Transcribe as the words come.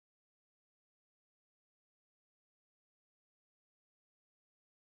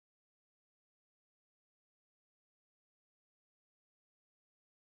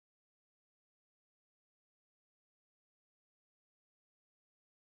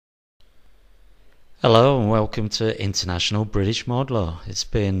Hello and welcome to International British Modeler. It's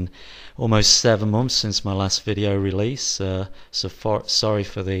been almost 7 months since my last video release, sorry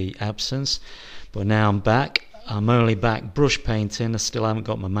for the absence, but now I'm back. I'm only back brush painting. I still haven't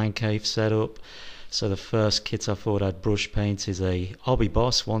got my man cave set up, so the first kit I thought I'd brush paint is a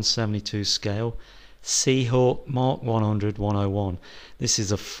HobbyBoss 172 scale Seahawk Mark 100 101. This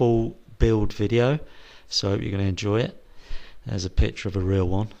is a full build video, so I hope you're going to enjoy it. There's a picture of a real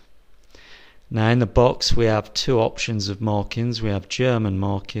one. Now in the box we have two options of markings. We have German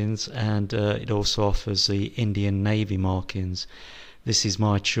markings and it also offers the Indian Navy markings. This is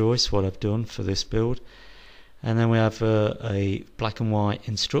my choice, what I've done for this build. And then we have a black and white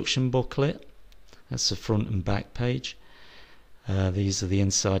instruction booklet. That's the front and back page. These are the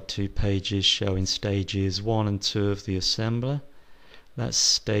inside 2 pages showing stages 1 and 2 of the assembler. That's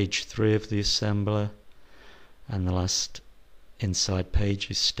stage 3 of the assembler, and the last inside page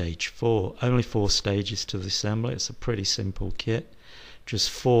is stage 4. Only 4 stages to the assembly. It's a pretty simple kit.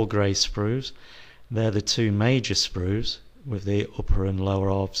 Just 4 grey sprues. They're the 2 major sprues with the upper and lower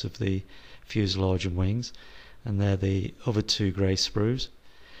halves of the fuselage and wings, and they're the other 2 grey sprues.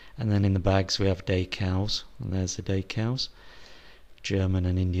 And then in the bags we have decals, and there's the decals, German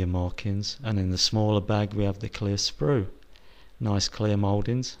and Indian markings. And in the smaller bag we have the clear sprue. Nice clear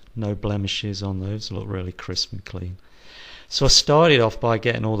mouldings, no blemishes on those, look really crisp and clean. So I started off by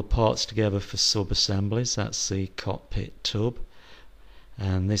getting all the parts together for sub-assemblies. That's the cockpit tub,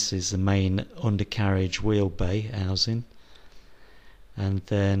 and this is the main undercarriage wheel bay housing, and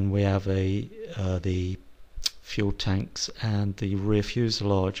then we have the fuel tanks and the rear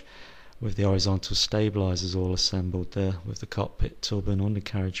fuselage with the horizontal stabilizers all assembled there with the cockpit tub and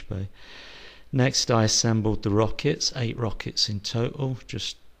undercarriage bay. Next I assembled the rockets, 8 rockets in total,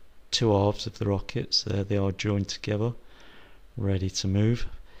 just 2 halves of the rockets. There they are joined together, ready to move.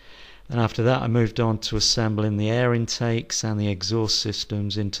 And after that I moved on to assembling the air intakes and the exhaust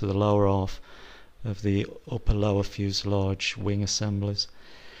systems into the lower half of the upper lower fuselage wing assemblies.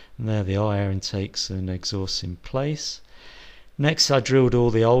 And there they are, air intakes and exhausts in place. Next I drilled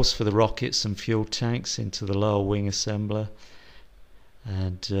all the holes for the rockets and fuel tanks into the lower wing assembler,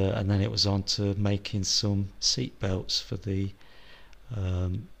 and then it was on to making some seat belts for the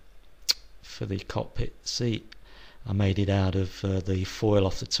cockpit seat. I made it out of the foil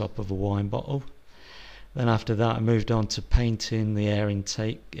off the top of a wine bottle. Then after that I moved on to painting the air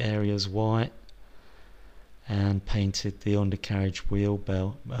intake areas white and painted the undercarriage wheel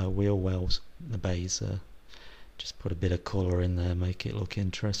wells, the bays there. Just put a bit of colour in there, make it look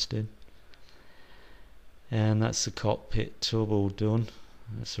interesting. And that's the cockpit tub all done.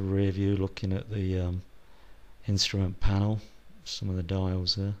 That's a rear view looking at the instrument panel, some of the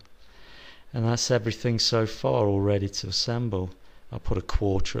dials there. And that's everything so far, all ready to assemble. I put a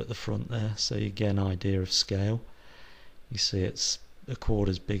quarter at the front there so you get an idea of scale. You see it's a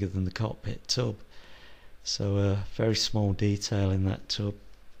quarter's bigger than the cockpit tub, so a very small detail in that tub.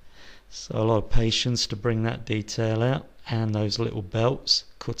 So a lot of patience to bring that detail out, and those little belts,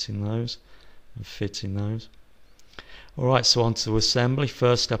 cutting those and fitting those. Alright, so on to assembly.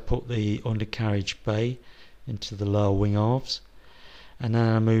 First I put the undercarriage bay into the lower wing halves, and then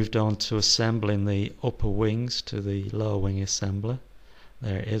I moved on to assembling the upper wings to the lower wing assembler.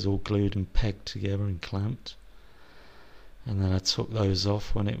 There it is, all glued and pegged together and clamped. And then I took those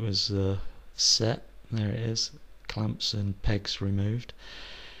off when it was set. There it is, clamps and pegs removed.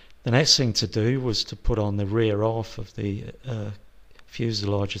 The next thing to do was to put on the rear half of the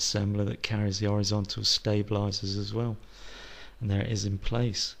fuselage assembler that carries the horizontal stabilizers as well. And there it is in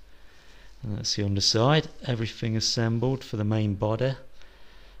place. And that's the underside, everything assembled for the main body.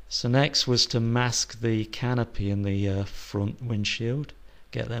 So next was to mask the canopy and the front windshield,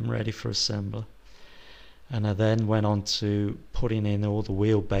 get them ready for assembly. And I then went on to putting in all the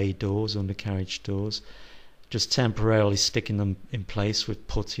wheel bay doors, undercarriage doors, just temporarily sticking them in place with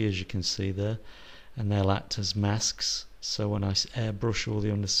putty, as you can see there, and they'll act as masks, so when I airbrush all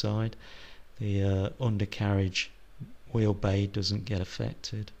the underside, the undercarriage wheel bay doesn't get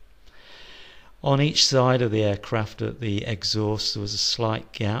affected. On each side of the aircraft at the exhaust there was a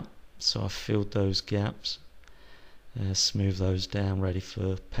slight gap, so I filled those gaps, smoothed those down, ready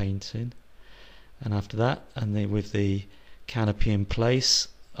for painting. And after that, with the canopy in place,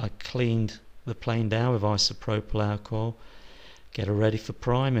 I cleaned the plane down with isopropyl alcohol, get it ready for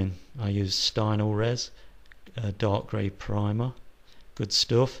priming. I used Stynel Res, a dark grey primer, good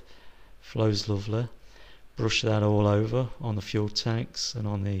stuff, flows lovely. Brush that all over on the fuel tanks and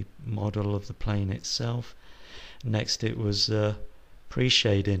on the model of the plane itself. Next it was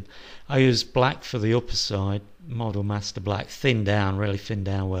pre-shading. I used black for the upper side, Model Master Black, thin down, really thin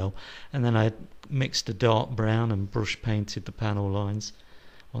down well, and then I mixed a dark brown and brush painted the panel lines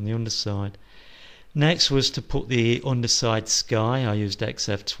on the underside. Next was to put the underside sky. I used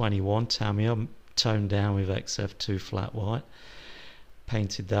XF21 Tamiya, toned down with XF2 flat white.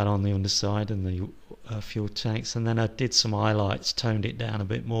 Painted that on the underside and the fuel tanks, and then I did some highlights, toned it down a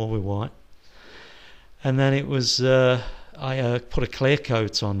bit more with white. And then it was I put a clear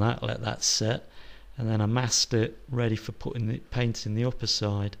coat on that, let that set, and then I masked it ready for painting the upper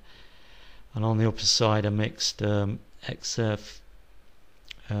side. And on the upper side I mixed XF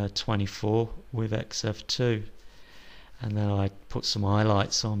 24 with XF2, and then I put some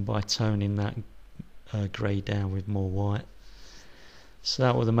highlights on by toning that grey down with more white. So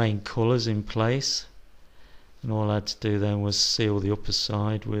that were the main colours in place, and all I had to do then was seal the upper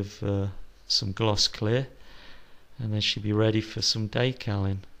side with some gloss clear, and then she'd be ready for some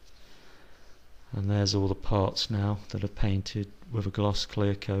decaling. And there's all the parts now that are painted with a gloss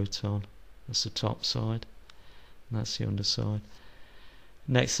clear coat on. That's the top side, and that's the underside.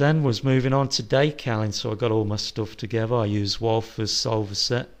 Next then was moving on to decaling, so I got all my stuff together. I used Wolfer's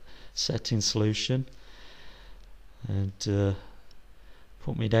Solver setting solution, and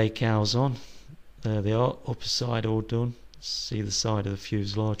put my decals on. There they are, upper side all done. See the side of the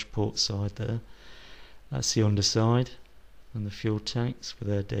fuselage, port side there. That's the underside and the fuel tanks with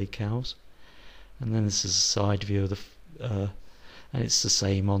their decals. And then this is a side view of the, and it's the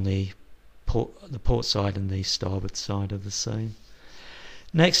same on the port side, and the starboard side are the same.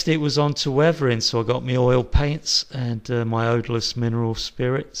 Next it was on to weathering, so I got my oil paints and my odorless mineral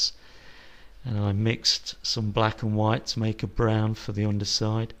spirits, and I mixed some black and white to make a brown for the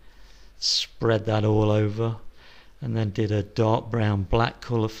underside, spread that all over, and then did a dark brown black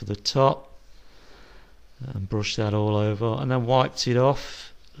colour for the top and brushed that all over, and then wiped it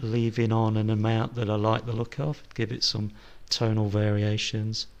off, leaving on an amount that I like the look of, give it some tonal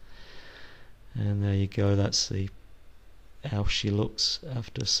variations. And there you go, that's how she looks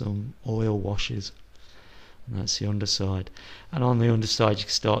after some oil washes. And that's the underside. And on the underside you can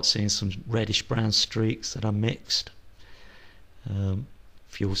start seeing some reddish brown streaks that I mixed.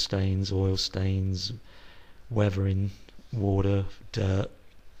 Fuel stains, oil stains, weathering, water, dirt.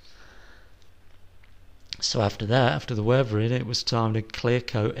 So after that, after the weathering, it was time to clear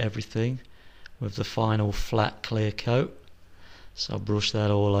coat everything with the final flat clear coat. So I brushed that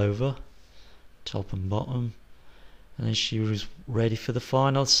all over, top and bottom, and then she was ready for the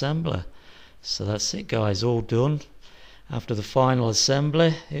final assembly. So that's it guys, all done. After the final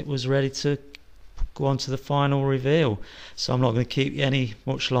assembly it was ready to go on to the final reveal. So I'm not going to keep you any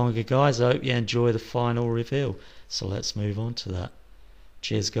much longer guys, I hope you enjoy the final reveal. So let's move on to that.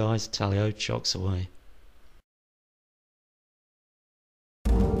 Cheers guys, tally-ho, chocks away.